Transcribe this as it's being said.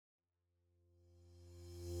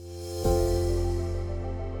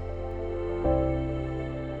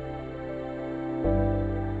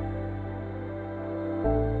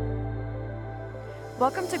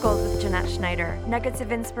Welcome to Gold with Jeanette Schneider, nuggets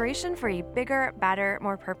of inspiration for a bigger, badder,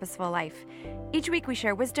 more purposeful life. Each week we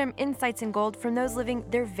share wisdom, insights, and gold from those living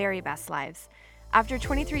their very best lives. After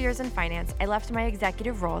 23 years in finance, I left my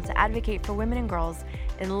executive role to advocate for women and girls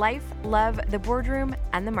in life, love, the boardroom,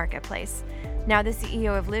 and the marketplace. Now the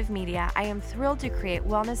CEO of Live Media, I am thrilled to create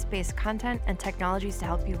wellness-based content and technologies to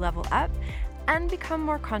help you level up and become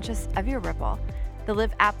more conscious of your ripple. The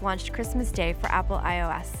Live app launched Christmas Day for Apple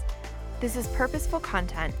iOS. This is purposeful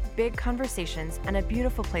content, big conversations, and a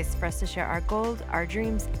beautiful place for us to share our gold, our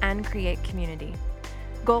dreams, and create community.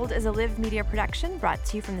 Gold is a Live Media production brought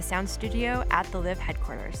to you from the sound studio at the Live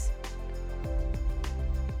headquarters.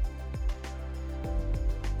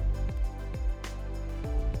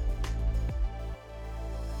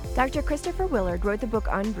 Dr. Christopher Willard wrote the book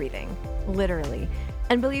on breathing, literally,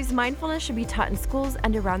 and believes mindfulness should be taught in schools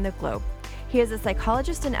and around the globe. He is a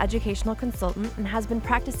psychologist and educational consultant and has been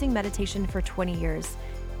practicing meditation for 20 years.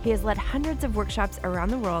 He has led hundreds of workshops around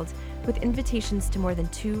the world with invitations to more than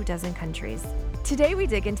 24 countries. Today, we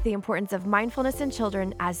dig into the importance of mindfulness in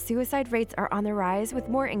children as suicide rates are on the rise with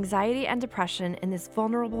more anxiety and depression in this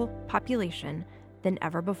vulnerable population than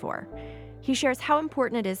ever before. He shares how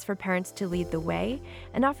important it is for parents to lead the way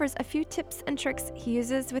and offers a few tips and tricks he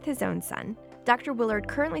uses with his own son. Dr. Willard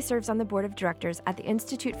currently serves on the board of directors at the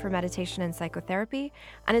Institute for Meditation and Psychotherapy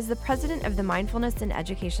and is the president of the Mindfulness in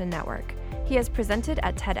Education Network. He has presented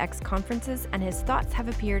at TEDx conferences, and his thoughts have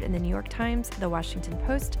appeared in the New York Times, the Washington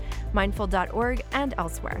Post, mindful.org, and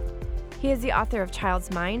elsewhere. He is the author of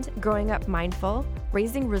Child's Mind, Growing Up Mindful,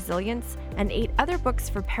 Raising Resilience, and 8 other books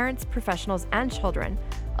for parents, professionals, and children,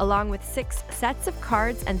 along with 6 sets of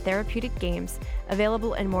cards and therapeutic games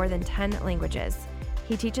available in more than 10 languages.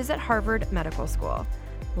 He teaches at Harvard Medical School.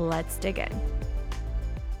 Let's dig in.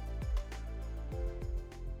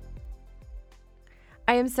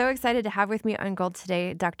 I am so excited to have with me on Gold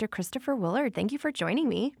today Dr. Christopher Willard. Thank you for joining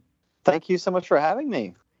me. Thank you so much for having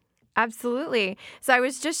me. Absolutely. So I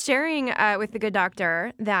was just sharing with the good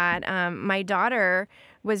doctor that my daughter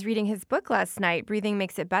was reading his book last night, Breathing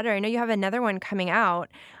Makes It Better. I know you have another one coming out,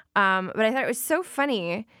 but I thought it was so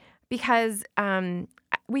funny because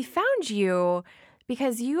we found you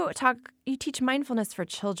because you teach mindfulness for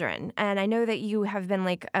children. And I know that you have been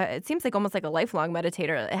it seems like almost like a lifelong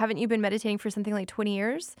meditator. Haven't you been meditating for something like 20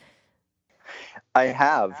 years? I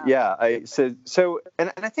have, yeah.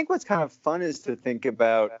 And I think what's kind of fun is to think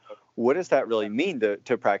about what does that really mean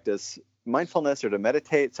to practice mindfulness or to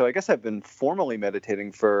meditate. So I guess I've been formally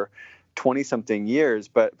meditating for 20-something years.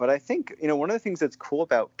 But I think, one of the things that's cool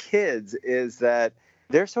about kids is that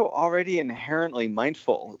they're so already inherently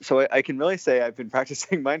mindful. So I can really say I've been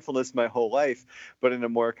practicing mindfulness my whole life, but in a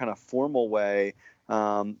more kind of formal way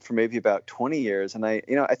for maybe about 20 years. And I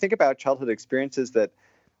think about childhood experiences that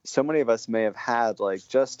so many of us may have had, like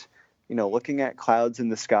just, looking at clouds in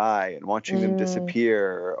the sky and watching them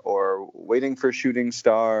disappear, or waiting for shooting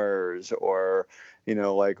stars, or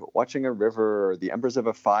like watching a river or the embers of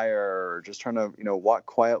a fire, or just trying to, walk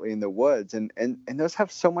quietly in the woods. And those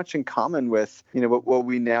have so much in common with, what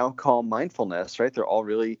we now call mindfulness, right? They're all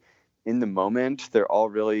really in the moment. They're all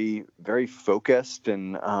really very focused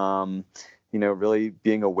and, really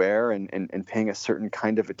being aware and paying a certain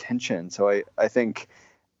kind of attention. So I think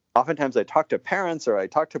oftentimes I talk to parents or I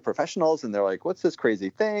talk to professionals and they're like, what's this crazy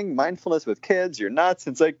thing? Mindfulness with kids, you're nuts.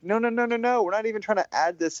 It's like, no. We're not even trying to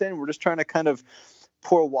add this in. We're just trying to kind of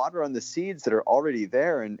pour water on the seeds that are already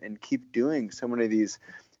there and keep doing so many of these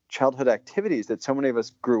childhood activities that so many of us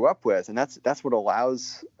grew up with. And that's what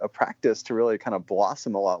allows a practice to really kind of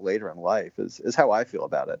blossom a lot later in life is how I feel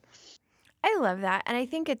about it. I love that. And I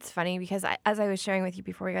think it's funny because as I was sharing with you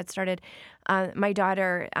before we got started, my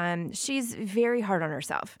daughter, she's very hard on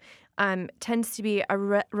herself, tends to be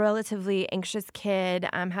a relatively anxious kid,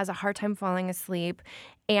 has a hard time falling asleep.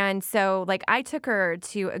 And so I took her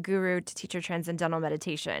to a guru to teach her transcendental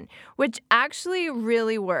meditation, which actually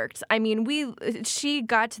really worked. I mean, she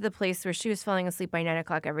got to the place where she was falling asleep by 9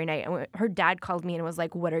 o'clock every night. And her dad called me and was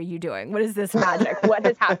like, what are you doing? What is this magic? What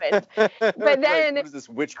has happened? But then what is this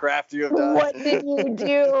witchcraft you have done? What did you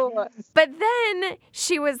do? But then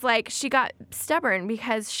she was like, she got stubborn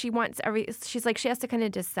because she's like, she has to kind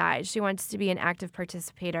of decide. She wants to be an active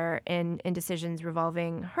participator in decisions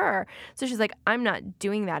revolving her. So she's like, I'm not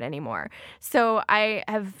doing that anymore. So I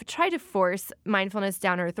have tried to force mindfulness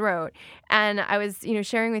down her throat. And I was,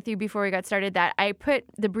 sharing with you before we got started that I put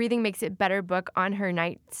the Breathing Makes It Better book on her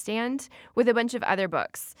nightstand with a bunch of other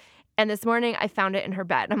books. And this morning I found it in her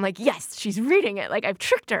bed. And I'm like, yes, she's reading it. Like I've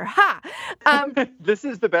tricked her. Ha! This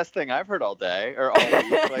is the best thing I've heard all day or all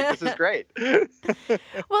week. Like, this is great.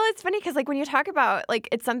 Well, it's funny because like when you talk about like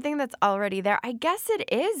it's something that's already there, I guess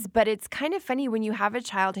it is, but it's kind of funny when you have a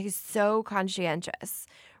child who's so conscientious,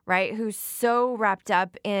 right? Who's so wrapped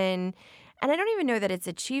up in, and I don't even know that it's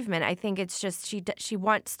achievement. I think it's just she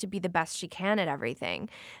wants to be the best she can at everything.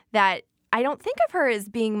 That I don't think of her as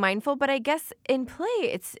being mindful, but I guess in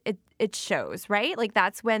play it shows, right? Like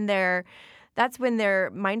that's when their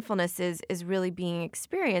mindfulness is really being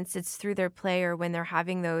experienced. It's through their play or when they're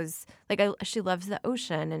having those, like she loves the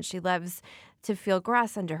ocean and she loves to feel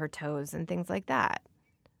grass under her toes and things like that.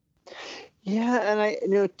 Yeah,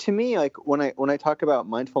 and to me, like when I talk about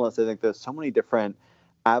mindfulness, I think there's so many different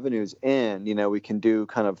avenues in. We can do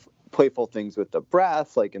kind of playful things with the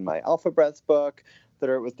breath, like in my Alpha Breaths book that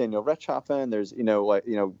are with Daniel Rechtschaffen. There's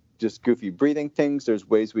just goofy breathing things. There's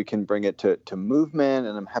ways we can bring it to movement,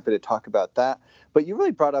 and I'm happy to talk about that. But you really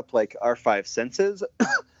brought up like our five senses,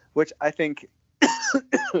 which I think,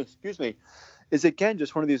 excuse me, is again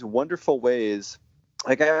just one of these wonderful ways.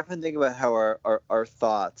 Like I often think about how our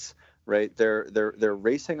thoughts, right? They're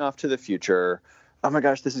racing off to the future. Oh my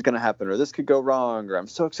gosh, this is going to happen, or this could go wrong, or I'm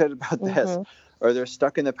so excited about this. Or they're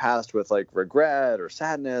stuck in the past with like regret or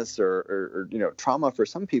sadness or trauma for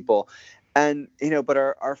some people. And, but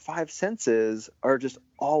our five senses are just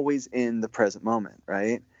always in the present moment,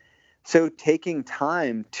 right? So taking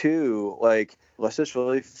time to like, let's just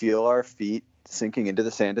really feel our feet sinking into the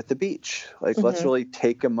sand at the beach. Like, let's really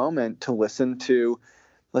take a moment to listen to,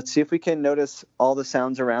 let's see if we can notice all the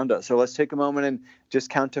sounds around us. Or let's take a moment and just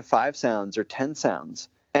count to 5 sounds or 10 sounds.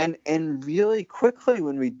 And really quickly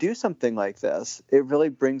when we do something like this, it really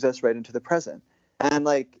brings us right into the present. And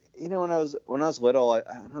like, when I was little, I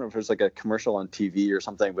don't know if it was like a commercial on TV or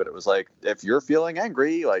something, but it was like, if you're feeling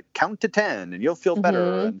angry, like count to 10 and you'll feel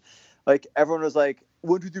better. And like everyone was like,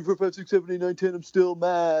 1, 2, 3, 4, 5, 6, 7, 8, 9, 10, I'm still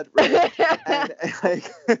mad. Right? and like,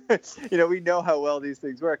 we know how well these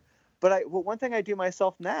things work. But one thing I do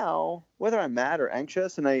myself now, whether I'm mad or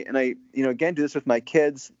anxious, and I again do this with my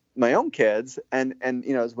kids, my own kids, and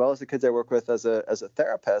as well as the kids I work with as a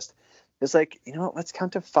therapist, is like, what, let's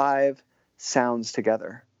count to 5 sounds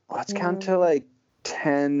together. Let's count to like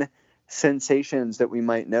 10 sensations that we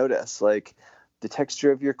might notice, like the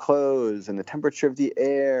texture of your clothes and the temperature of the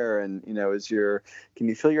air, and can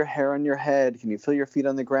you feel your hair on your head? Can you feel your feet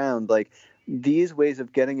on the ground? Like these ways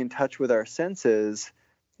of getting in touch with our senses,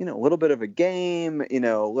 a little bit of a game,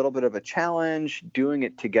 a little bit of a challenge, doing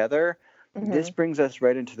it together. This brings us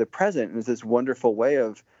right into the present, and it's this wonderful way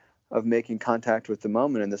of making contact with the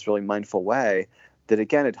moment in this really mindful way that,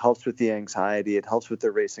 again, it helps with the anxiety, it helps with the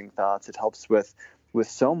racing thoughts, it helps with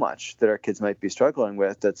so much that our kids might be struggling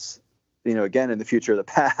with that's, again, in the future of the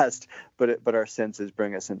past, but our senses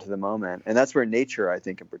bring us into the moment. And that's where nature, I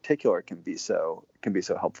think, in particular, can be so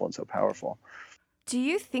helpful and so powerful. Do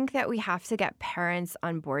you think that we have to get parents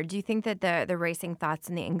on board? Do you think that the racing thoughts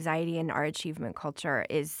and the anxiety in our achievement culture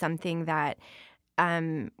is something that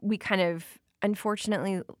we kind of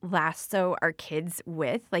unfortunately lasso our kids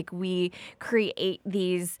with? Like we create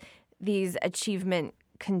these achievement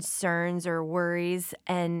concerns or worries,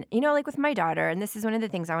 and like with my daughter, and this is one of the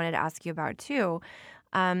things I wanted to ask you about too.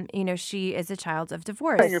 She is a child of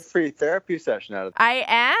divorce. Getting a free therapy session out of I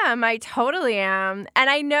am. I totally am. And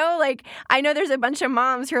I know there's a bunch of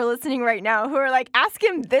moms who are listening right now who are like, ask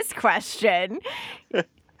him this question.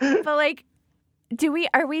 But like,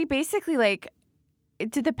 are we basically like,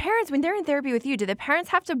 do the parents, when they're in therapy with you, do the parents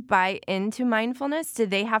have to buy into mindfulness? Do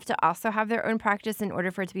they have to also have their own practice in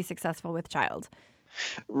order for it to be successful with child?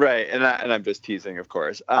 Right, and I'm just teasing, of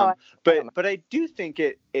course. But I do think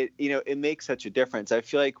it makes such a difference. I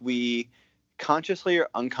feel like we consciously or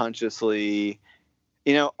unconsciously,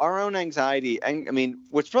 our own anxiety. And I mean,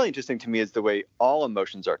 what's really interesting to me is the way all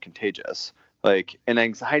emotions are contagious. Like, and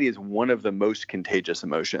anxiety is one of the most contagious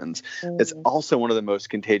emotions. It's also one of the most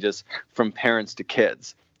contagious from parents to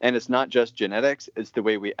kids. And it's not just genetics; it's the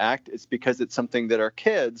way we act. It's because it's something that our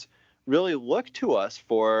kids really look to us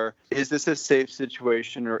for. Is this a safe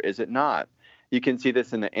situation or is it not? You can see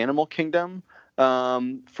this in the animal kingdom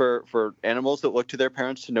for animals that look to their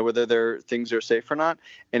parents to know whether their things are safe or not.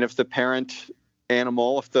 And if the parent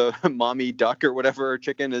animal, if the mommy duck or whatever, or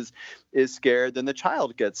chicken is scared, then the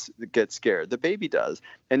child gets scared. The baby does.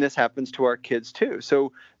 And this happens to our kids too.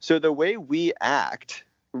 So the way we act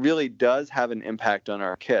really does have an impact on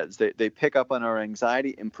our kids. They pick up on our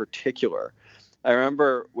anxiety in particular. I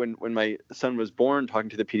remember when my son was born talking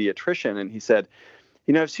to the pediatrician, and he said,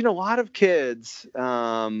 I've seen a lot of kids, who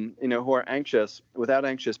are anxious without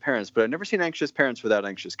anxious parents, but I've never seen anxious parents without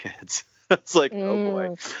anxious kids. It's like, oh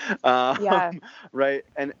boy. Yeah. Right.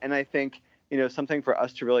 And I think, something for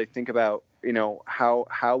us to really think about,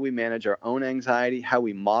 how we manage our own anxiety, how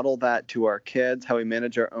we model that to our kids, how we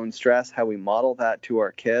manage our own stress, how we model that to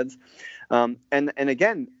our kids. And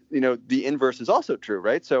again, the inverse is also true,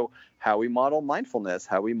 right? So how we model mindfulness,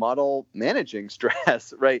 how we model managing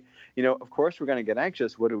stress, right? Of course we're going to get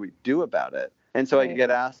anxious. What do we do about it? And so I get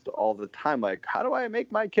asked all the time, like, how do I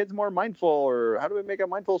make my kids more mindful, or how do we make a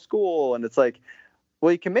mindful school? And it's like,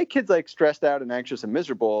 well, you can make kids like stressed out and anxious and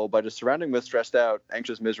miserable by just surrounding them with stressed out,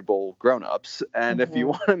 anxious, miserable grown-ups. And if you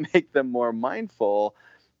want to make them more mindful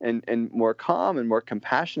and more calm and more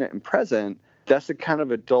compassionate and present, that's the kind of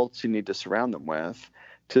adults you need to surround them with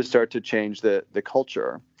to start to change the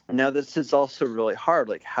culture. Now, this is also really hard.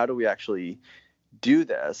 Like, how do we actually do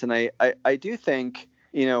this? And I do think,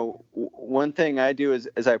 one thing I do is,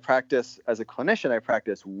 as I practice as a clinician, I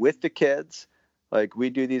practice with the kids. Like, we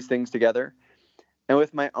do these things together. And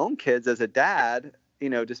with my own kids as a dad,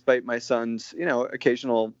 despite my son's,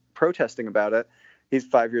 occasional protesting about it, he's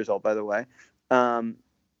 5 years old, by the way. I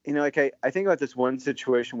think about this one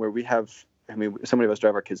situation where so many of us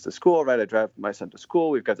drive our kids to school, right? I drive my son to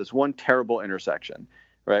school. We've got this one terrible intersection,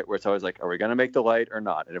 right? Where it's always like, are we going to make the light or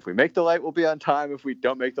not? And if we make the light, we'll be on time. If we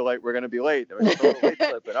don't make the light, we're going to be late. We're going to late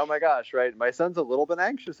slip. And oh my gosh, right? My son's a little bit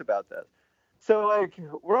anxious about this. So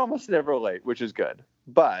we're almost never late, which is good.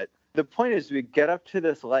 But the point is, we get up to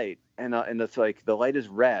this light and it's like the light is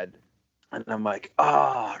red. And I'm like,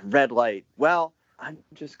 red light. Well, I'm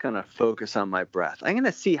just going to focus on my breath. I'm going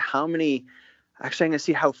to see I'm going to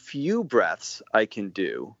see how few breaths I can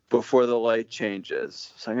do before the light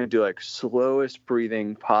changes. So I'm going to do like slowest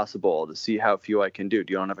breathing possible to see how few I can do.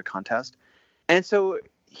 Do you want to have a contest? And so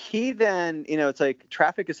he then, it's like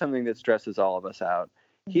traffic is something that stresses all of us out.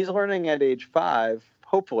 He's learning at age 5,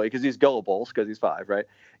 hopefully, because he's gullible, because he's 5, right?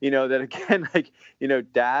 That again,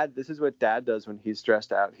 dad, this is what dad does when he's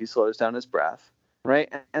stressed out. He slows down his breath,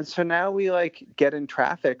 right? And so now we get in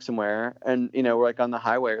traffic somewhere and, we're like on the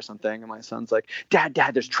highway or something. And my son's like, Dad,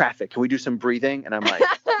 there's traffic. Can we do some breathing? And I'm like,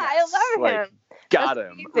 yes, I love him. Got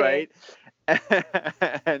him, right?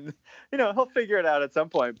 And, he'll figure it out at some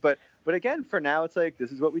point. But again, for now, it's like,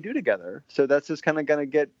 this is what we do together. So that's just kind of going to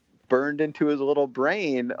get burned into his little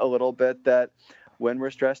brain a little bit, that when we're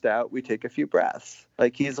stressed out, we take a few breaths.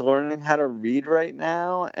 Like, he's learning how to read right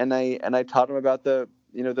now. And I taught him about the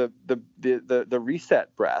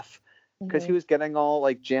reset breath, because he was getting all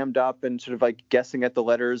jammed up and sort of guessing at the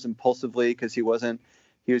letters impulsively, because he was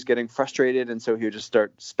getting frustrated. And so he would just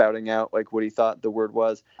start spouting out what he thought the word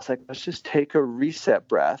was. It's like, let's just take a reset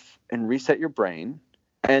breath and reset your brain.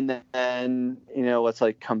 And then, let's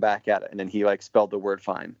come back at it. And then he spelled the word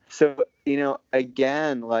fine. So,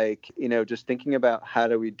 again, just thinking about how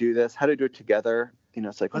do we do this, how to do it together.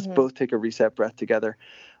 It's like, let's both take a reset breath together.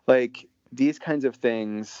 These kinds of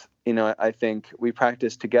things, I think we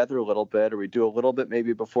practice together a little bit, or we do a little bit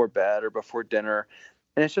maybe before bed or before dinner,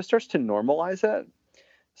 and it just starts to normalize it.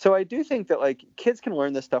 So I do think that kids can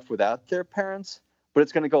learn this stuff without their parents, but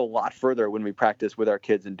it's going to go a lot further when we practice with our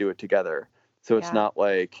kids and do it together. So it's not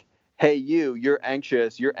like, hey, you're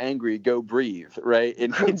anxious, you're angry, go breathe, right?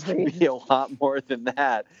 It needs to be a lot more than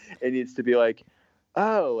that. It needs to be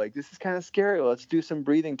this is kind of scary. Let's do some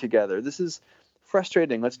breathing together. This is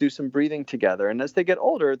frustrating. Let's do some breathing together. And as they get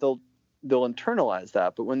older, they'll internalize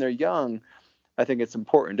that. But when they're young, I think it's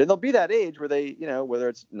important. And they'll be that age where they, whether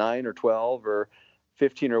it's 9 or 12 or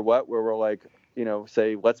 15 or what, where we're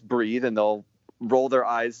say, let's breathe, and they'll roll their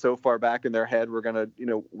eyes so far back in their head, we're going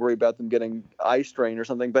to, worry about them getting eye strain or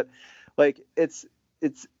something. But it's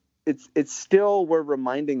still, we're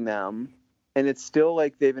reminding them, and it's still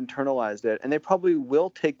they've internalized it, and they probably will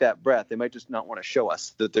take that breath. They might just not want to show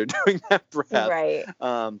us that they're doing that breath. Right.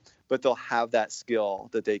 But they'll have that skill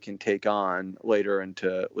that they can take on later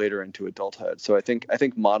into adulthood. So I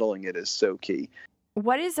think modeling it is so key.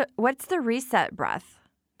 What's the reset breath?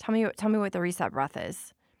 Tell me what the reset breath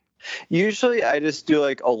is. Usually I just do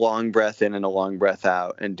a long breath in and a long breath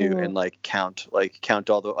out, and do and count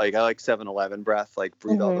all the I 7-11 breath,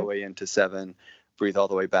 breathe all the way into 7, breathe all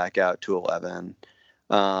the way back out to 11.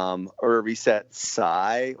 Or a reset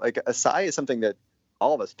sigh. A sigh is something that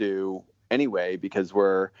all of us do anyway, because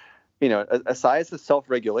we're a sigh is a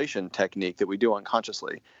self-regulation technique that we do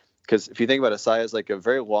unconsciously. Because if you think about a sigh as a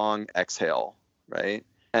very long exhale, right?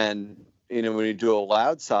 And when you do a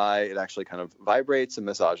loud sigh, it actually kind of vibrates and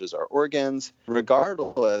massages our organs.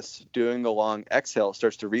 Regardless, doing the long exhale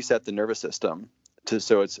starts to reset the nervous system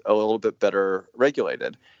so it's a little bit better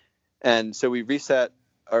regulated. And so we reset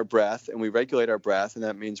our breath and we regulate our breath. And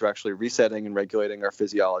that means we're actually resetting and regulating our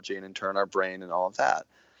physiology and in turn our brain and all of that.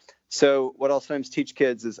 So what I'll sometimes teach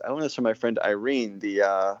kids is, I learned this from my friend Irene,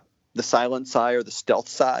 the silent sigh or the stealth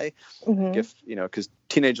sigh. Mm-hmm. If, because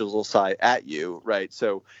teenagers will sigh at you, right?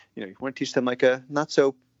 So, you want to teach them like a not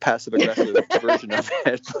so passive aggressive version of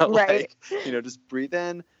it, but right. just breathe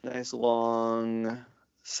in, nice long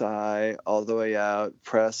sigh all the way out,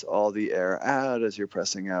 press all the air out as you're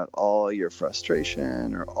pressing out all your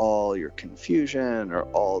frustration or all your confusion or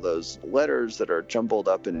all those letters that are jumbled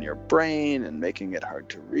up in your brain and making it hard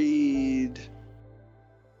to read.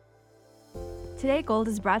 Today Gold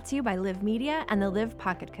is brought to you by Live Media and the Live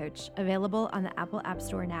Pocket Coach, available on the Apple App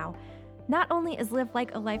Store now. Not only is Live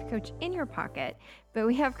like a life coach in your pocket, but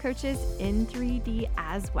we have coaches in 3D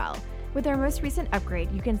as well. With our most recent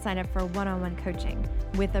upgrade, you can sign up for one-on-one coaching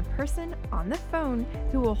with a person on the phone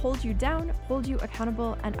who will hold you down, hold you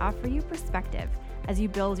accountable, and offer you perspective as you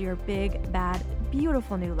build your big, bad,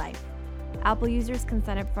 beautiful new life. Apple users can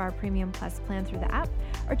sign up for our Premium Plus plan through the app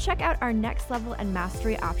or check out our next level and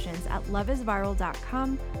mastery options at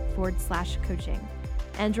loveisviral.com/coaching.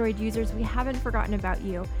 Android users, we haven't forgotten about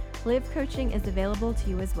you. Live Coaching is available to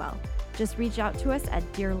you as well. Just reach out to us at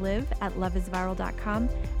dearlive@loveisviral.com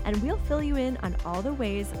and we'll fill you in on all the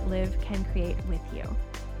ways Live can create with you.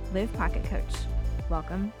 Live Pocket Coach.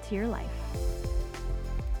 Welcome to your life.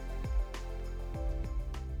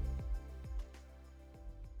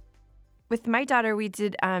 With my daughter, we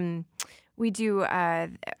do I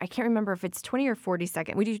can't remember if it's 20 or 40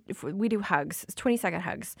 second. We do hugs. It's 20-second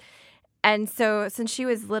hugs. And so since she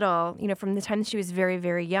was little, from the time that she was very,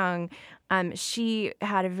 very young, she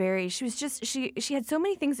had so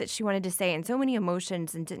many things that she wanted to say and so many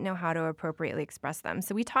emotions and didn't know how to appropriately express them.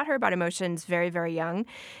 So we taught her about emotions very, very young.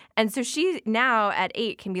 And so she now at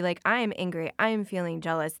 8 can be like, I am angry. I am feeling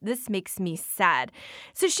jealous. This makes me sad.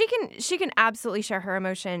 So she can absolutely share her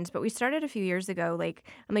emotions. But we started a few years ago,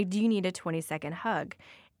 I'm like, do you need a 20-second hug?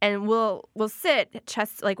 And we'll sit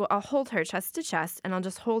I'll hold her chest to chest and I'll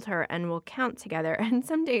just hold her and we'll count together. And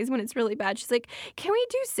some days when it's really bad, she's like, can we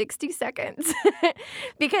do 60 seconds?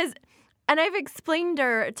 And I've explained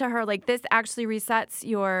to her, this actually resets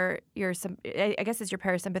your I guess it's your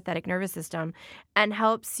parasympathetic nervous system and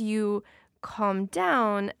helps you calm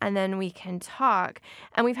down, and then we can talk.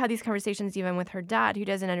 And we've had these conversations even with her dad, who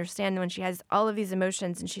doesn't understand when she has all of these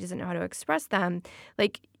emotions and she doesn't know how to express them.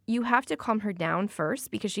 You have to calm her down first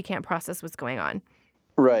because she can't process what's going on.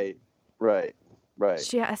 Right.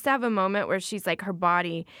 She has to have a moment where she's her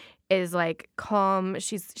body is calm.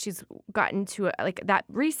 She's gotten to that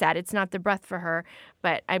reset. It's not the breath for her,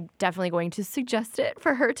 but I'm definitely going to suggest it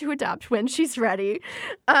for her to adopt when she's ready.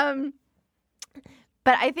 But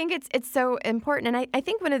I think it's so important. And I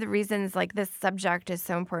think one of the reasons this subject is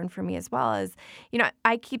so important for me as well is,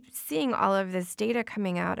 I keep seeing all of this data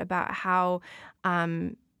coming out about how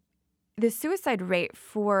the suicide rate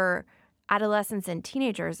for adolescents and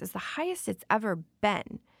teenagers is the highest it's ever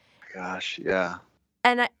been. Gosh, yeah.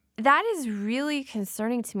 And that is really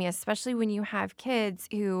concerning to me, especially when you have kids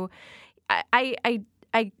who I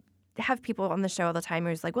have people on the show all the time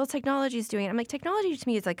who's like, well, technology is doing it. I'm like, technology to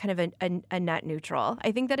me is kind of a net neutral.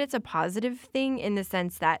 I think that it's a positive thing in the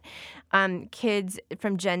sense that kids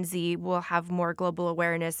from Gen Z will have more global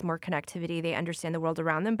awareness, more connectivity. They understand the world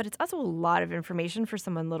around them, but it's also a lot of information for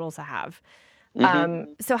someone little to have.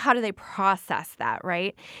 Mm-hmm. So how do they process that,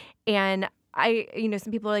 right? And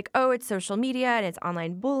some people are like, oh, it's social media and it's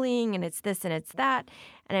online bullying and it's this and it's that.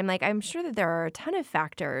 And I'm like, I'm sure that there are a ton of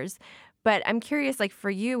factors. But I'm curious,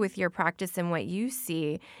 for you with your practice and what you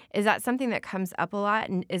see, is that something that comes up a lot?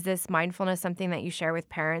 And is this mindfulness something that you share with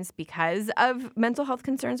parents because of mental health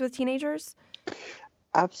concerns with teenagers?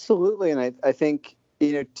 Absolutely. And I think,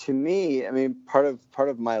 to me, part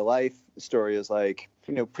of my life story is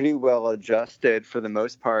pretty well adjusted for the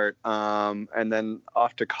most part. And then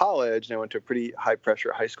off to college, and I went to a pretty high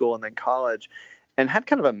pressure high school and then college, and had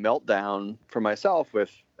kind of a meltdown for myself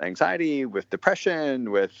with anxiety, with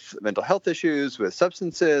depression, with mental health issues, with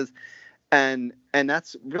substances. And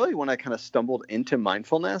that's really when I kind of stumbled into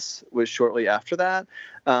mindfulness, was shortly after that.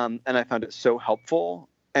 And I found it so helpful.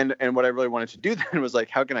 And what I really wanted to do then was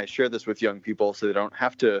how can I share this with young people so they don't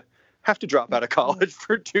have to drop out of college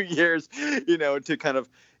for 2 years, to kind of,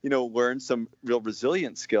 learn some real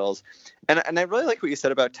resilient skills. And I really like what you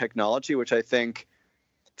said about technology, which I think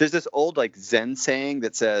there's this old Zen saying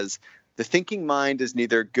that says, the thinking mind is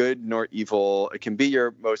neither good nor evil. It can be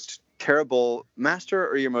your most terrible master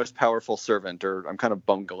or your most powerful servant, or I'm kind of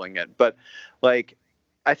bungling it. But I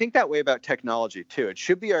think that way about technology too. It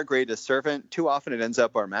should be our greatest servant. Too often it ends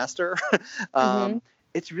up our master. Mm-hmm.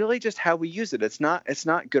 it's really just how we use it. It's not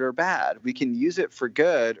good or bad. We can use it for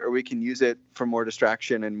good, or we can use it for more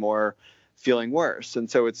distraction and more feeling worse. And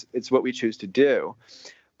so it's what we choose to do.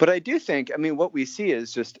 But I do think, I mean, what we see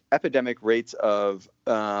is just epidemic rates of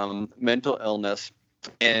mental illness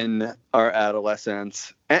in our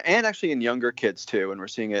adolescents and actually in younger kids too. And we're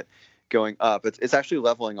seeing it going up. It's actually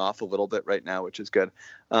leveling off a little bit right now, which is good.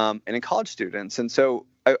 And in college students. And so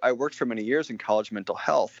I worked for many years in college mental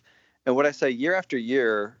health. And what I say year after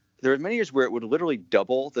year, there were many years where it would literally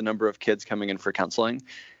double the number of kids coming in for counseling.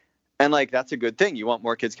 And like, that's a good thing. You want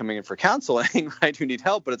more kids coming in for counseling, right, who need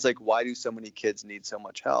help. But it's like, why do so many kids need so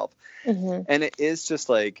much help? Mm-hmm. And it is just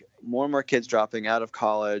like more and more kids dropping out of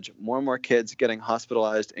college, more and more kids getting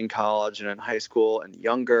hospitalized in college and in high school and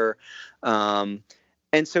younger.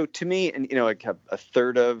 And so to me, and, like a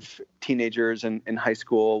third of teenagers in high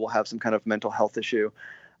school will have some kind of mental health issue.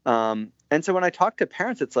 And so when I talk to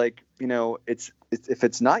parents, it's like, it's if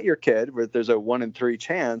it's not your kid, where there's a 1 in 3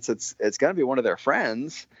 chance, it's going to be one of their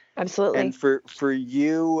friends. Absolutely. And for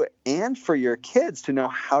you and for your kids to know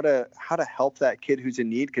how to help that kid who's in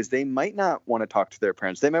need, because they might not want to talk to their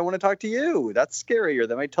parents. They might want to talk to you. That's scary. Or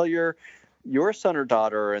they might tell your son or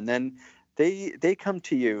daughter, and then they come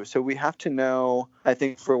to you. So we have to know, I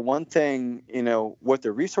think, for one thing, what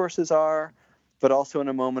the resources are, but also in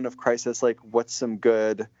a moment of crisis, like what's some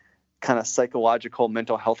good kind of psychological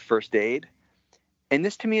mental health first aid. And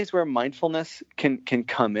this to me is where mindfulness can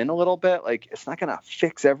come in a little bit. Like, it's not going to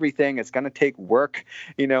fix everything. It's going to take work,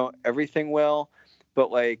 everything will. But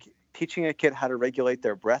like teaching a kid how to regulate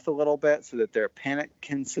their breath a little bit so that their panic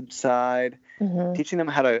can subside, mm-hmm. teaching them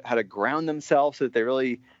how to ground themselves so that they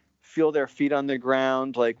really feel their feet on the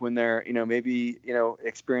ground, like when they're, maybe,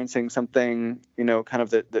 experiencing something, kind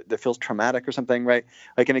of that feels traumatic or something, right?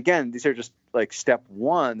 Like, and again, these are just like step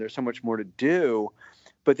one. There's so much more to do.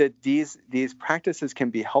 But that these practices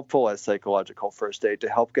can be helpful as psychological first aid to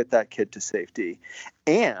help get that kid to safety.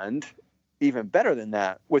 And even better than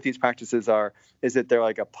that, what these practices are is that they're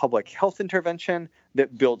like a public health intervention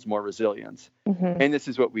that builds more resilience. Mm-hmm. And this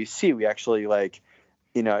is what we see. We actually I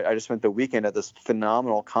just spent the weekend at this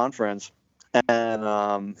phenomenal conference, and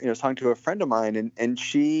I was talking to a friend of mine, and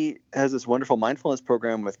she has this wonderful mindfulness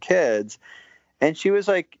program with kids. And she was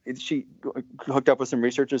like, she hooked up with some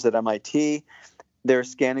researchers at MIT. They're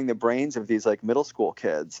scanning the brains of these like middle school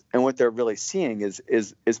kids, and what they're really seeing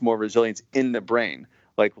is more resilience in the brain,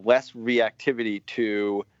 like less reactivity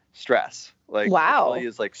to stress. Like, wow, it really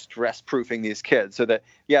is like stress proofing these kids, so that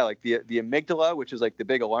like the amygdala, which is like the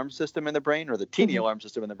big alarm system in the brain, or the teeny mm-hmm. alarm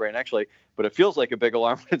system in the brain actually, but it feels like a big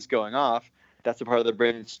alarm when it's going off. That's the part of the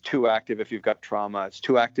brain that's too active if you've got trauma. It's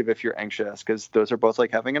too active if you're anxious, because those are both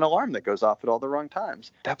like having an alarm that goes off at all the wrong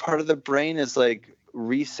times. That part of the brain is like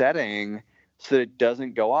resetting so that it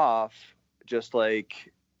doesn't go off just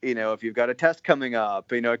like, if you've got a test coming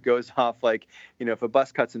up, it goes off like, if a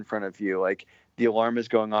bus cuts in front of you, like the alarm is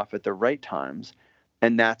going off at the right times.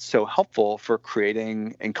 And that's so helpful for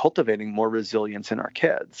creating and cultivating more resilience in our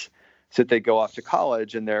kids, so that they go off to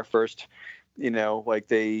college and their first, like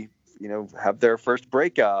they, have their first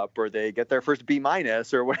breakup, or they get their first B-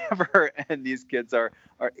 or whatever. And these kids are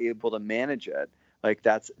able to manage it. Like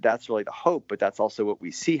that's really the hope, but that's also what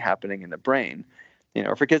we see happening in the brain.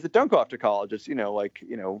 For kids that don't go off to college, it's,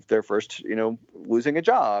 their first, losing a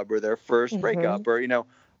job, or their first mm-hmm. breakup, or,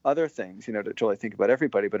 other things, to really think about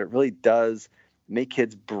everybody. But it really does make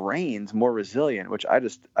kids' brains more resilient, which I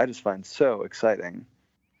just find so exciting.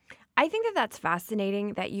 I think that's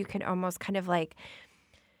fascinating, that you can almost kind of like,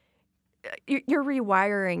 you're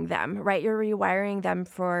rewiring them, right? You're rewiring them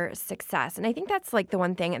for success. And I think that's like the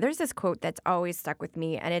one thing. There's this quote that's always stuck with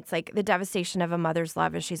me, and it's like, the devastation of a mother's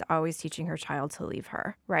love is she's always teaching her child to leave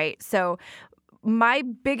her, right? So my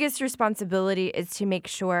biggest responsibility is to make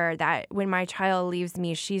sure that when my child leaves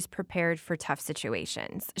me, she's prepared for tough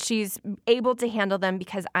situations. She's able to handle them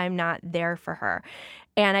because I'm not there for her.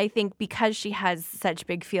 And I think because she has such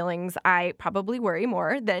big feelings, I probably worry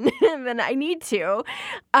more than I need to.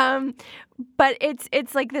 But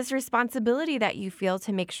it's like this responsibility that you feel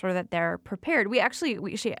to make sure that they're prepared.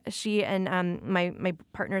 She and my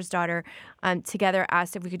partner's daughter together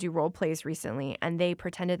asked if we could do role plays recently, and they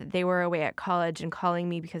pretended that they were away at college and calling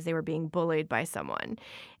me because they were being bullied by someone.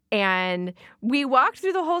 And we walked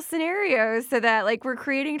through the whole scenario so that like we're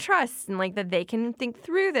creating trust, and like that they can think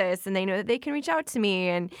through this, and they know that they can reach out to me,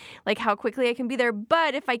 and like how quickly I can be there.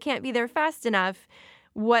 But if I can't be there fast enough,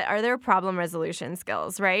 what are their problem resolution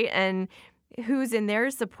skills, right? And who's in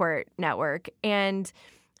their support network? And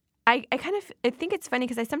I think it's funny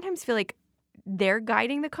because I sometimes feel like they're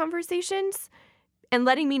guiding the conversations and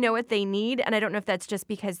letting me know what they need. And I don't know if that's just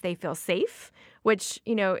because they feel safe, which,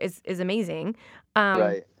 is amazing.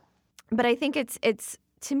 Right. But I think it's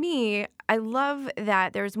to me, I love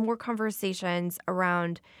that there's more conversations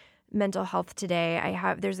around mental health today.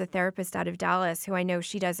 There's a therapist out of Dallas who I know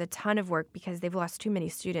she does a ton of work because they've lost too many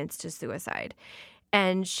students to suicide.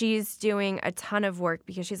 And she's doing a ton of work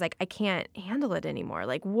because she's like, I can't handle it anymore.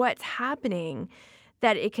 Like, what's happening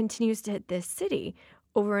that it continues to hit this city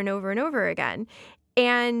over and over and over again?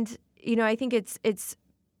 And, I think it's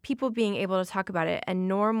people being able to talk about it and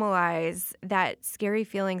normalize that scary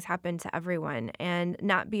feelings happen to everyone and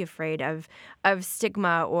not be afraid of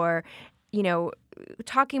stigma or,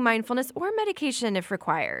 talking mindfulness or medication if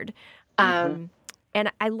required. And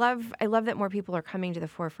I love that more people are coming to the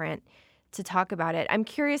forefront to talk about it. I'm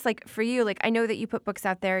curious, like for you, like I know that you put books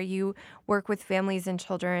out there, you work with families and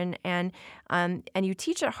children, and you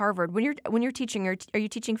teach at Harvard. When you're teaching, are you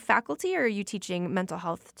teaching faculty or are you teaching mental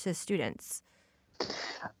health to students?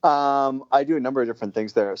 I do a number of different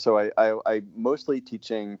things there. So I mostly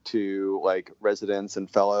teaching to like residents and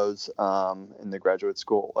fellows in the graduate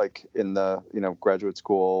school, like in the graduate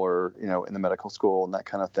school or in the medical school and that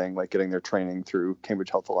kind of thing, like getting their training through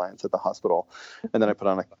Cambridge Health Alliance at the hospital. And then I put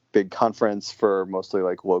on a big conference for mostly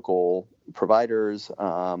like local providers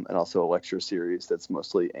and also a lecture series that's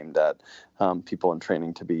mostly aimed at people in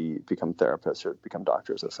training to become therapists or become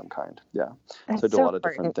doctors of some kind. Yeah. So I do a lot of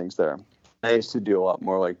different things there. I used to do a lot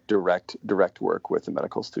more like direct work with the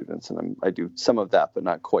medical students, and I do some of that, but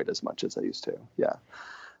not quite as much as I used to. Yeah,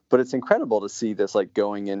 but it's incredible to see this like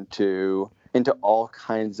going into all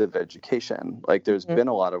kinds of education. Like there's been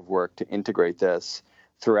a lot of work to integrate this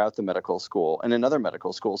throughout the medical school and in other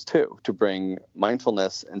medical schools too, to bring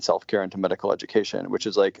mindfulness and self-care into medical education, which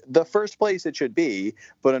is like the first place it should be,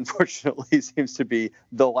 but unfortunately seems to be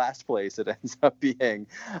the last place it ends up being.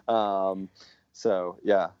 So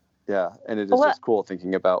yeah. Yeah, and it is just cool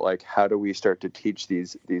thinking about like how do we start to teach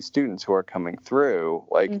these students who are coming through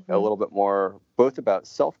like a little bit more both about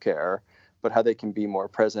self-care, but how they can be more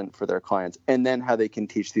present for their clients, and then how they can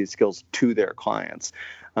teach these skills to their clients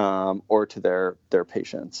or to their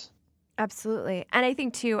patients. Absolutely, and I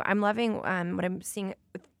think too, I'm loving what I'm seeing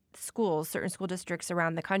with schools. Certain school districts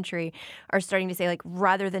around the country are starting to say, like,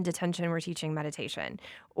 rather than detention, we're teaching meditation,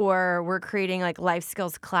 or we're creating like life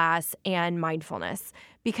skills class and mindfulness,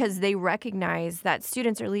 because they recognize that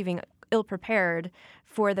students are leaving ill-prepared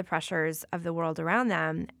for the pressures of the world around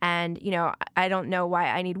them. And, I don't know why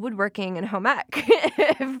I need woodworking and home ec.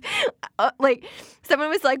 If, like, someone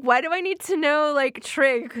was like, why do I need to know, like,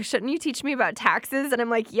 trig? Shouldn't you teach me about taxes? And I'm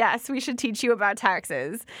like, yes, we should teach you about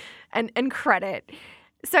taxes and credit.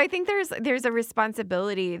 So I think there's a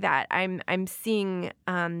responsibility that I'm seeing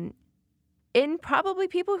in probably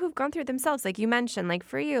people who've gone through it themselves. Like you mentioned, like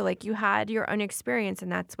for you, like you had your own experience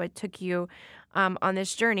and that's what took you on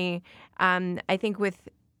this journey. I think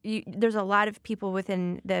there's a lot of people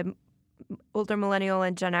within the older millennial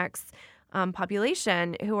and Gen X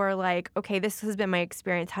population who are like, okay, this has been my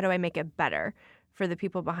experience. How do I make it better for the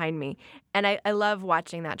people behind me? And I love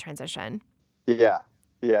watching that transition. Yeah.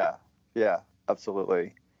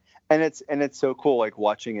 Absolutely. And it's so cool, like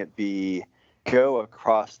watching it go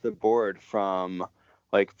across the board from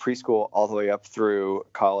like preschool all the way up through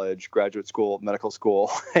college, graduate school, medical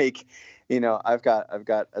school. Like, I've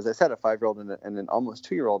got, as I said, a 5-year-old and an almost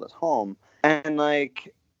 2-year-old at home. And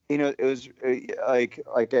like, it was like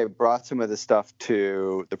I brought some of this stuff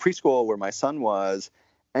to the preschool where my son was,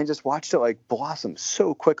 and just watched it like blossom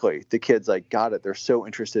so quickly. The kids like got it. They're so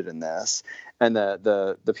interested in this. And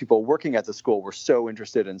the people working at the school were so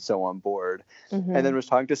interested and so on board. And then was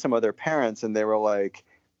talking to some other parents, and they were like,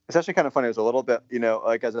 it's actually kind of funny. It was a little bit,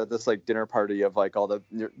 like I was at this like dinner party of like all the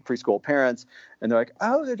preschool parents, and they're like,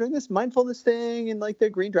 oh, they're doing this mindfulness thing and like the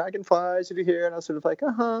green dragonflies, did you hear? And I was sort of like,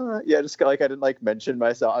 yeah, just like I didn't like mention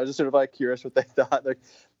myself. I was just sort of like curious what they thought. Like,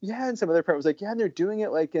 yeah, and some other parent was like, yeah, and they're doing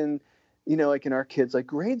it like in like in our kids' like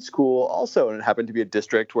grade school also. And it happened to be a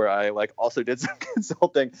district where I like also did some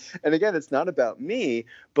consulting. And again, it's not about me,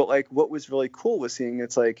 but like what was really cool was seeing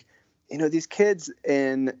it's like, these kids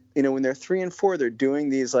when they're 3 and 4, they're doing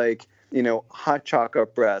these like, hot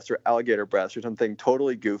chocolate breaths or alligator breaths or something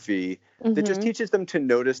totally goofy that just teaches them to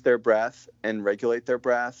notice their breath and regulate their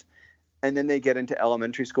breath. And then they get into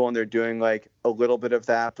elementary school and they're doing like a little bit of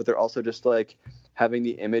that, but they're also just like having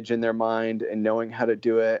the image in their mind and knowing how to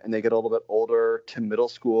do it. And they get a little bit older to middle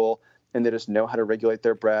school and they just know how to regulate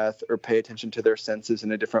their breath or pay attention to their senses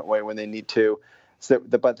in a different way when they need to. So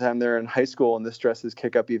that by the time they're in high school and the stresses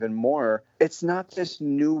kick up even more, it's not this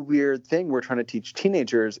new weird thing we're trying to teach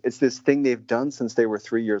teenagers. It's this thing they've done since they were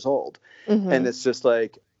 3 years old. And it's just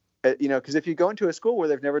like, because if you go into a school where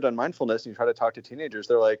they've never done mindfulness and you try to talk to teenagers,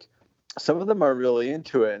 they're like, some of them are really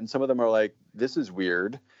into it, and some of them are like, this is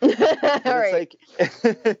weird. All But right. it's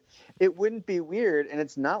like, it wouldn't be weird, and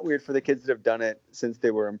it's not weird for the kids that have done it since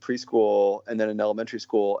they were in preschool and then in elementary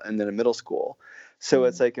school and then in middle school. So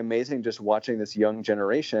it's like amazing just watching this young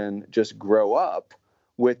generation just grow up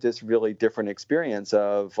with this really different experience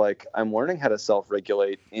of like, I'm learning how to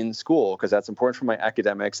self-regulate in school because that's important for my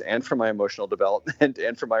academics and for my emotional development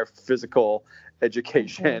and for my physical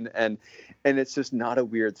education. And it's just not a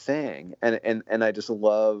weird thing. And I just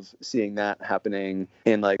love seeing that happening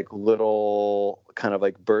in like little kind of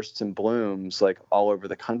like bursts and blooms, like all over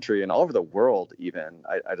the country and all over the world even.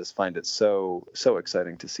 I just find it so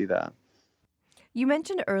exciting to see that. You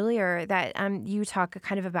mentioned earlier that you talk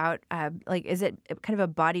kind of about like, is it kind of a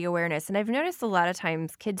body awareness? And I've noticed a lot of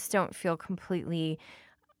times kids don't feel completely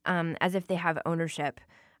as if they have ownership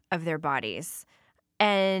of their bodies.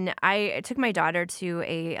 And I took my daughter to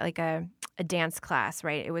a dance class,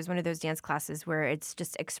 right? It was one of those dance classes where it's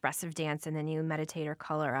just expressive dance and then you meditate or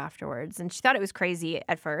color afterwards. And she thought it was crazy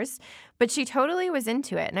at first, but she totally was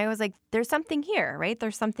into it. And I was like, there's something here, right?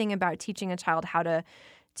 There's something about teaching a child how to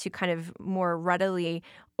kind of more readily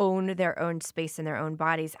own their own space in their own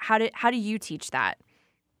bodies. How do you teach that?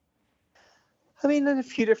 I mean, in a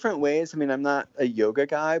few different ways. I mean, I'm not a yoga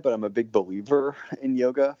guy, but I'm a big believer in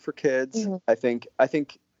yoga for kids. I think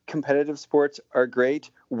competitive sports are great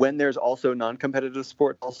when there's also non-competitive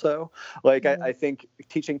sports also. Like, I think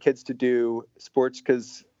teaching kids to do sports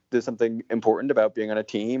because there's something important about being on a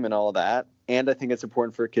team and all of that. And I think it's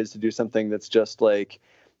important for kids to do something that's just like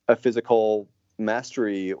a physical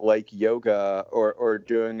mastery, like yoga, or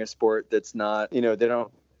doing a sport that's not, they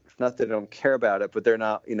don't, not that they don't care about it, but they're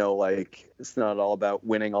not, like, it's not all about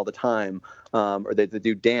winning all the time, or they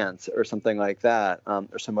do dance or something like that,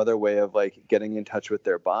 or some other way of like getting in touch with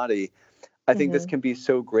their body. I think this can be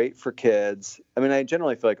so great for kids. I mean, I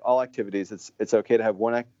generally feel like all activities, it's okay to have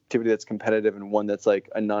one activity that's competitive and one that's like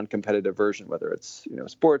a non-competitive version, whether it's,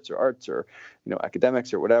 sports or arts or,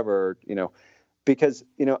 academics or whatever, because,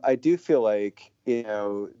 I do feel like,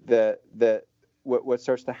 that what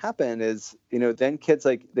starts to happen is, then kids,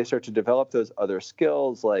 like, they start to develop those other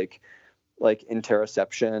skills, like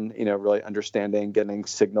interoception, really understanding, getting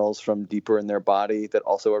signals from deeper in their body that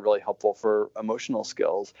also are really helpful for emotional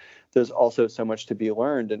skills. There's also so much to be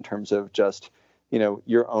learned in terms of just,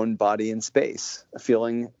 your own body in space,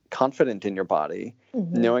 feeling confident in your body,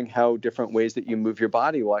 knowing how different ways that you move your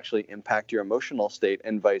body will actually impact your emotional state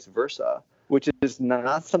and vice versa, which is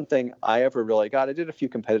not something I ever really got. I did a few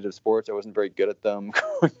competitive sports. I wasn't very good at them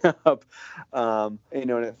growing up, and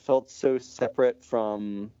it felt so separate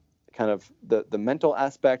from kind of the mental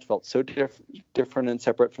aspect, felt so different and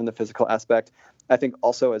separate from the physical aspect. I think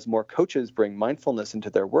also as more coaches bring mindfulness into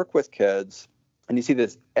their work with kids, and you see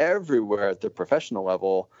this everywhere at the professional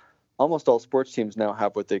level, almost all sports teams now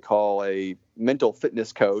have what they call a mental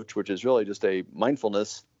fitness coach, which is really just a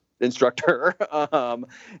mindfulness instructor,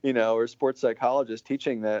 or sports psychologist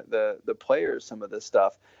teaching the players some of this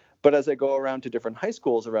stuff. But as I go around to different high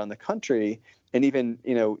schools around the country, and even,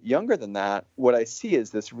 younger than that, what I see is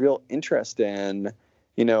this real interest in,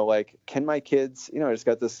 like, can my kids, I just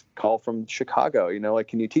got this call from Chicago, like,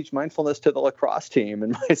 can you teach mindfulness to the lacrosse team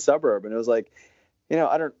in my suburb? And it was like,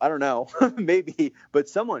 I don't know, maybe, but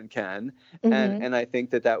someone can. And I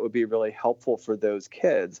think that would be really helpful for those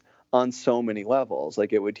kids on so many levels.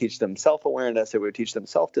 Like, it would teach them self-awareness, it would teach them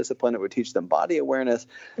self-discipline, it would teach them body awareness,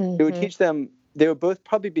 it would teach them, they would both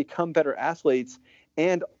probably become better athletes,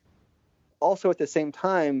 and also at the same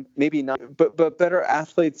time, maybe not, but better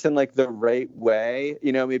athletes in like the right way,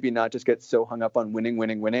 maybe not just get so hung up on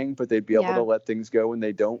winning, but they'd be able to let things go when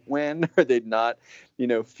they don't win, or they'd not,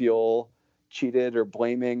 feel cheated or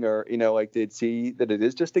blaming, or, like, they'd see that it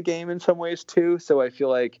is just a game in some ways too. So I feel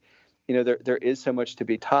like, there is so much to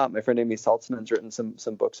be taught. My friend Amy Saltzman's written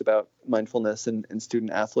some books about mindfulness and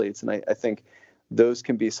student athletes, and I think those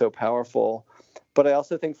can be so powerful. But I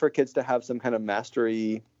also think for kids to have some kind of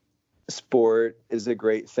mastery sport is a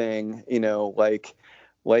great thing,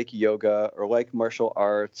 like yoga or like martial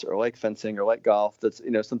arts or like fencing or like golf. That's,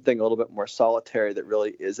 something a little bit more solitary that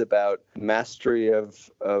really is about mastery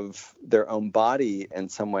of their own body in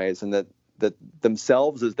some ways, and that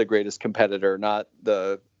themselves is the greatest competitor, not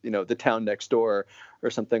the town next door or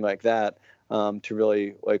something like that, to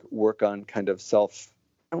really like work on kind of self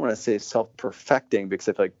don't want to say self-perfecting, because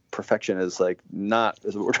I feel like perfection is like not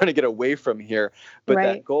is what we're trying to get away from here, but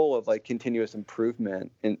Right. that goal of like continuous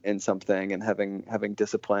improvement in something, and having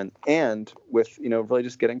discipline, and with, really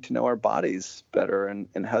just getting to know our bodies better,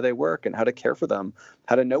 and how they work, and how to care for them,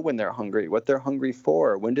 how to know when they're hungry, what they're hungry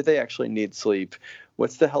for, when do they actually need sleep,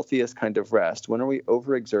 what's the healthiest kind of rest, when are we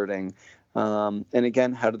overexerting, and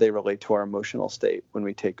again, how do they relate to our emotional state when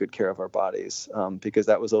we take good care of our bodies, because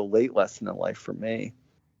that was a late lesson in life for me.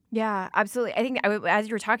 Yeah, absolutely. I think as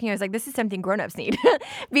you were talking, I was like, this is something grown-ups need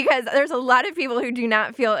because there's a lot of people who do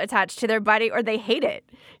not feel attached to their body, or they hate it.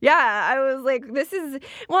 Yeah, I was like,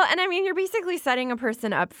 and I mean, you're basically setting a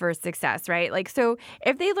person up for success, right? Like, so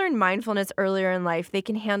if they learn mindfulness earlier in life, they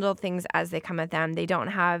can handle things as they come at them. They don't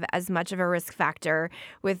have as much of a risk factor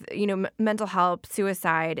with, mental health,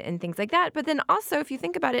 suicide, and things like that. But then also, if you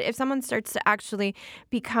think about it, if someone starts to actually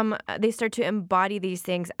they start to embody these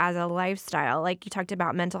things as a lifestyle, like you talked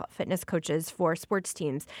about mental fitness coaches for sports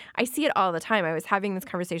teams. I see it all the time. I was having this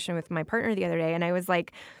conversation with my partner the other day, and I was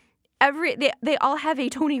like, they all have a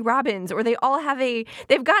Tony Robbins, or they've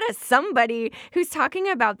got somebody who's talking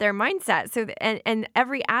about their mindset. So and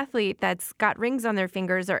every athlete that's got rings on their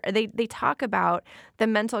fingers, or they talk about the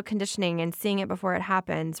mental conditioning and seeing it before it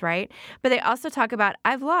happens, right? But they also talk about,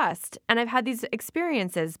 I've lost and I've had these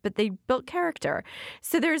experiences, but they built character.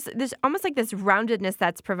 So there's almost like this roundedness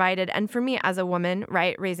that's provided. And for me as a woman,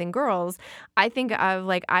 right, raising girls, I think of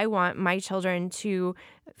like, I want my children to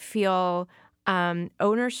feel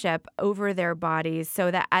ownership over their bodies, so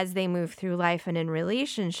that as they move through life and in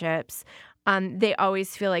relationships, they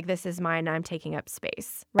always feel like this is mine, I'm taking up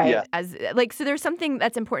space, right? Yeah. So there's something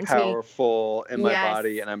that's important to me. Powerful in my Yes.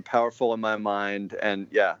 body, and I'm powerful in my mind, and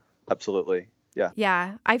yeah, absolutely. Yeah.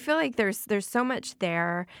 Yeah. I feel like there's so much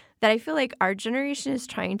there that I feel like our generation is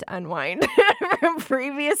trying to unwind from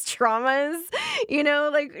previous traumas.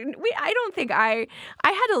 I don't think I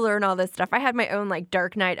had to learn all this stuff. I had my own like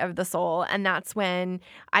dark night of the soul. And that's when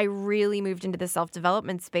I really moved into the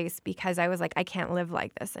self-development space, because I was like, I can't live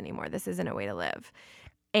like this anymore. This isn't a way to live.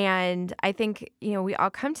 And I think, we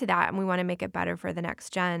all come to that, and we want to make it better for the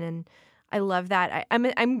next gen. And I love that.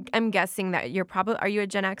 I'm guessing that are you a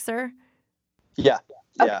Gen Xer? Yeah.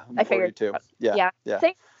 Okay, Yeah. I figured. 42. Yeah.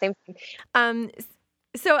 Same thing.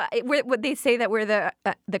 So what they say that we're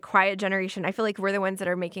the quiet generation. I feel like we're the ones that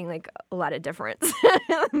are making like a lot of difference.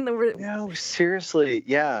 No, seriously.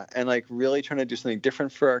 Yeah. And like really trying to do something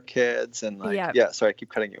different for our kids. And like, yeah, sorry, I keep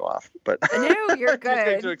cutting you off, but no, you're good. I'm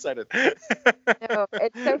getting too excited. No,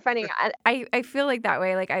 it's so funny. I feel like that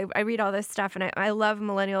way. Like I read all this stuff, and I love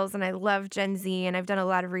millennials, and I love Gen Z, and I've done a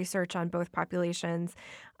lot of research on both populations.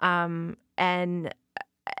 And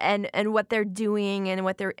what they're doing and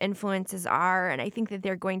what their influences are. And I think that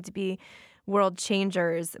they're going to be world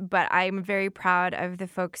changers. But I'm very proud of the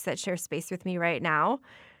folks that share space with me right now,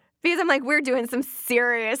 because I'm like, we're doing some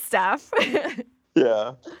serious stuff.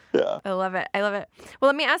 Yeah. I love it. Well,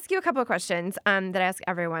 let me ask you a couple of questions that I ask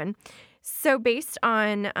everyone. So based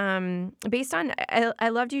on, I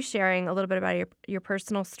loved you sharing a little bit about your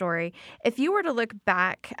personal story. If you were to look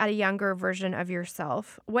back at a younger version of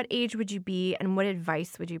yourself, what age would you be, and what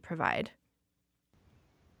advice would you provide?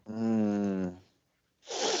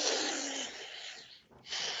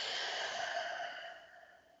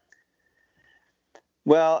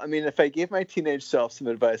 Well, I mean, if I gave my teenage self some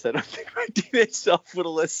advice, I don't think my teenage self would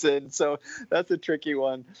listen. So that's a tricky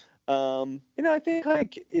one. I think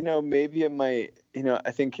like, maybe in my,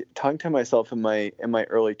 I think talking to myself in my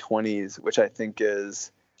early 20s, which I think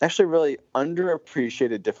is actually really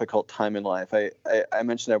underappreciated, difficult time in life. I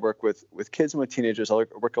mentioned I work with kids and with teenagers. I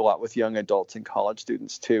work a lot with young adults and college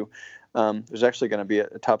students too. There's actually going to be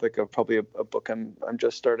a topic of probably a book I'm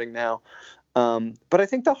just starting now. But I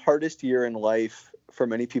think the hardest year in life for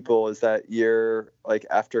many people is that year like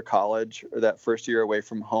after college, or that first year away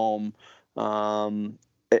from home.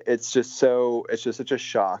 It's just such a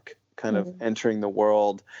shock kind of entering the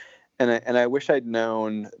world. And I wish I'd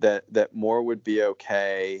known that more would be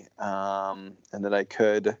okay. And that I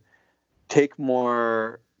could take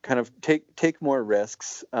more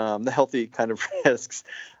risks, the healthy kind of risks,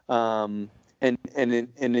 and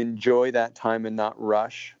enjoy that time and not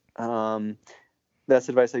rush. That's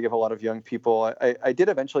advice I give a lot of young people. I did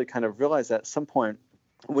eventually kind of realize that at some point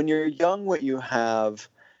when you're young, what you have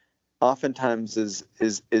oftentimes is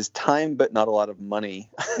time, but not a lot of money.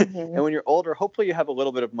 Mm-hmm. And when you're older, hopefully you have a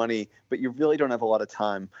little bit of money, but you really don't have a lot of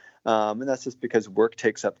time. And that's just because work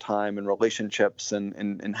takes up time, and relationships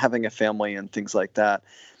and having a family and things like that.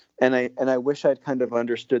 I wish I'd kind of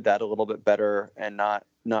understood that a little bit better and not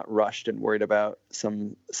rushed and worried about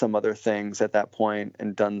some other things at that point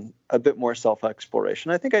and done a bit more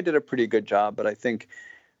self-exploration. I think I did a pretty good job, but I think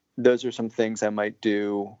those are some things I might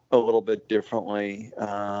do a little bit differently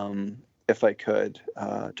if I could.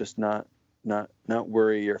 Just not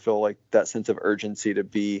worry or feel like that sense of urgency to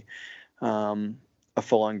be a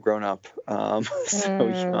full-on grown-up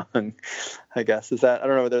so young, I guess. I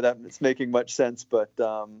don't know whether that's making much sense, but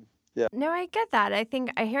yeah. No, I get that. I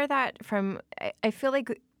think I hear that I feel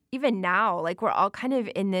like even now, like we're all kind of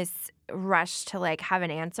in this rush to like have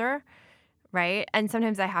an answer, right? And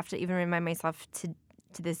sometimes I have to even remind myself to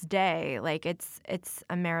this day, like it's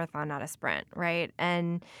a marathon, not a sprint, right?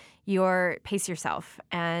 And pace yourself.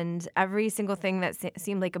 And every single thing that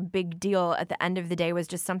seemed like a big deal at the end of the day was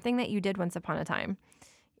just something that you did once upon a time,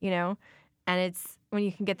 And it's when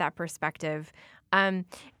you can get that perspective.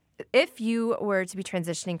 If you were to be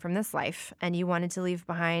transitioning from this life and you wanted to leave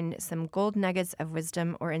behind some gold nuggets of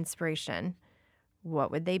wisdom or inspiration,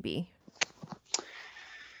 what would they be?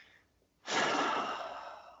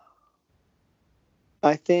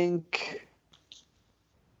 I think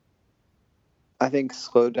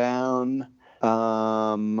slow down,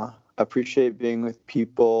 appreciate being with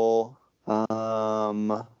people,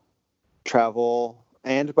 travel,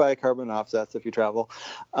 and buy carbon offsets if you travel.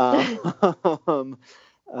 I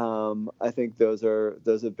think those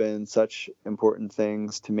have been such important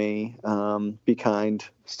things to me. Be kind,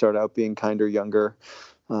 start out being kinder younger,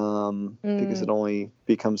 because it only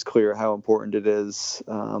becomes clear how important it is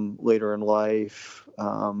later in life.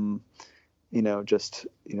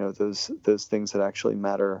 Those things that actually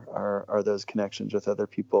matter are those connections with other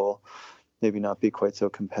people. Maybe not be quite so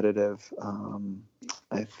competitive.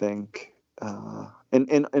 I think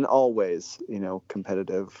in all ways,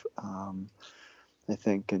 competitive. I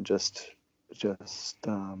think, and just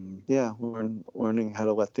learning how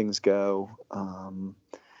to let things go.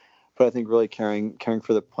 But I think really caring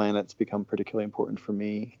for the planet's become particularly important for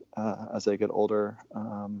me as I get older,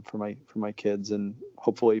 for my kids and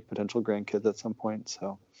hopefully potential grandkids at some point.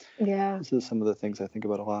 So yeah, this is some of the things I think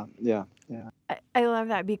about a lot. Yeah. I love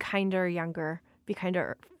that. Be kinder younger. Be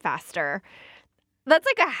kinder faster. That's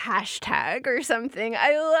like a hashtag or something.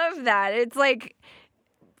 I love that. It's like,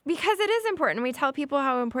 because it is important. We tell people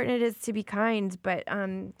how important it is to be kind, but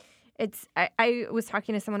I was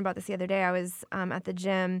talking to someone about this the other day. I was at the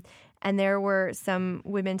gym, and there were some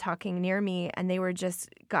women talking near me, and they were just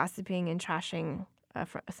gossiping and trashing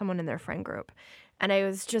someone in their friend group. And I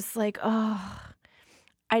was just like, oh,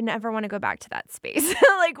 I never want to go back to that space,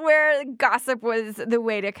 like where gossip was the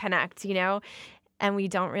way to connect, and we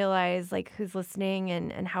don't realize like who's listening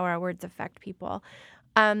and how our words affect people.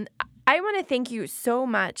 I want to thank you so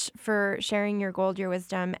much for sharing your gold, your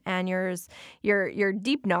wisdom, and your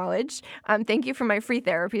deep knowledge. Thank you for my free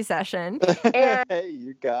therapy session. Hey,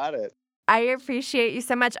 you got it. I appreciate you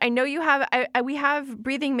so much. I know you have. We have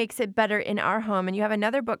Breathing Makes It Better in Our Home, and you have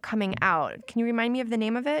another book coming out. Can you remind me of the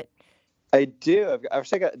name of it? I do. I've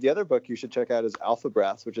checked out the other book you should check out is Alpha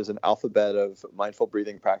Breaths, which is an alphabet of mindful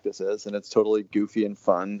breathing practices, and it's totally goofy and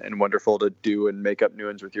fun and wonderful to do and make up new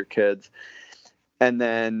ones with your kids. And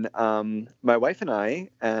then my wife and I,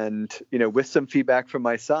 and with some feedback from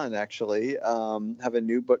my son, actually, have a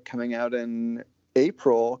new book coming out in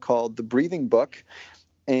April called The Breathing Book,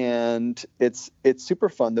 and it's super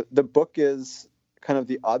fun. The book is kind of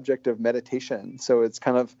the object of meditation, so it's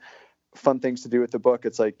kind of fun things to do with the book.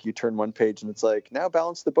 It's like you turn one page and it's like, now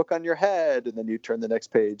balance the book on your head, and then you turn the next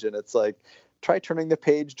page and it's like, try turning the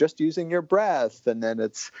page just using your breath. And then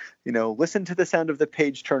it's, listen to the sound of the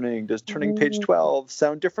page turning. Does turning page 12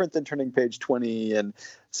 sound different than turning page 20? And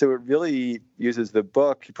so it really uses the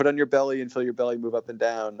book. You put on your belly and feel your belly move up and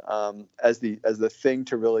down as the thing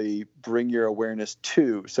to really bring your awareness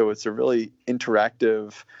to. So it's a really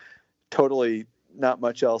interactive, totally not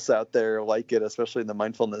much else out there like it, especially in the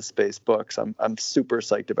mindfulness space books. I'm super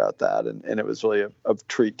psyched about that. And it was really a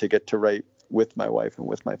treat to get to write with my wife and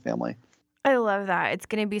with my family. I love that. It's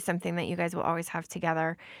going to be something that you guys will always have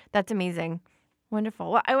together. That's amazing.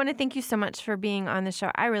 Wonderful. Well, I want to thank you so much for being on the show.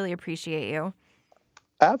 I really appreciate you.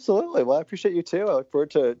 Absolutely. Well, I appreciate you too. I look forward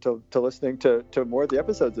to listening to more of the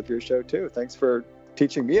episodes of your show too. Thanks for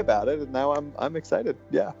teaching me about it. And now I'm excited.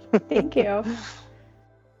 Yeah. Thank you.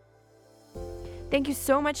 Thank you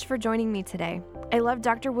so much for joining me today. I love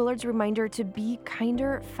Dr. Willard's reminder to be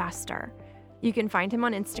kinder faster. You can find him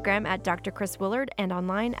on Instagram at Dr. Chris Willard and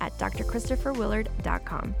online at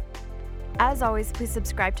drchristopherwillard.com. As always, please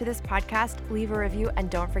subscribe to this podcast, leave a review, and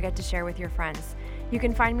don't forget to share with your friends. You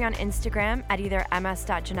can find me on Instagram at either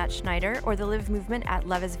ms.JeanetteSchneider or the Live Movement at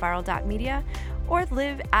loveisviral.media or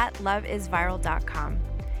live@loveisviral.com.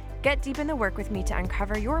 Get deep in the work with me to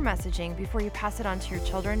uncover your messaging before you pass it on to your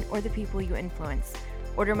children or the people you influence.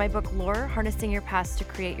 Order my book, Lore, Harnessing Your Past to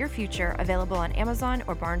Create Your Future, available on Amazon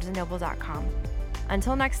or barnesandnoble.com.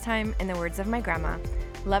 Until next time, in the words of my grandma,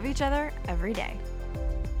 love each other every day.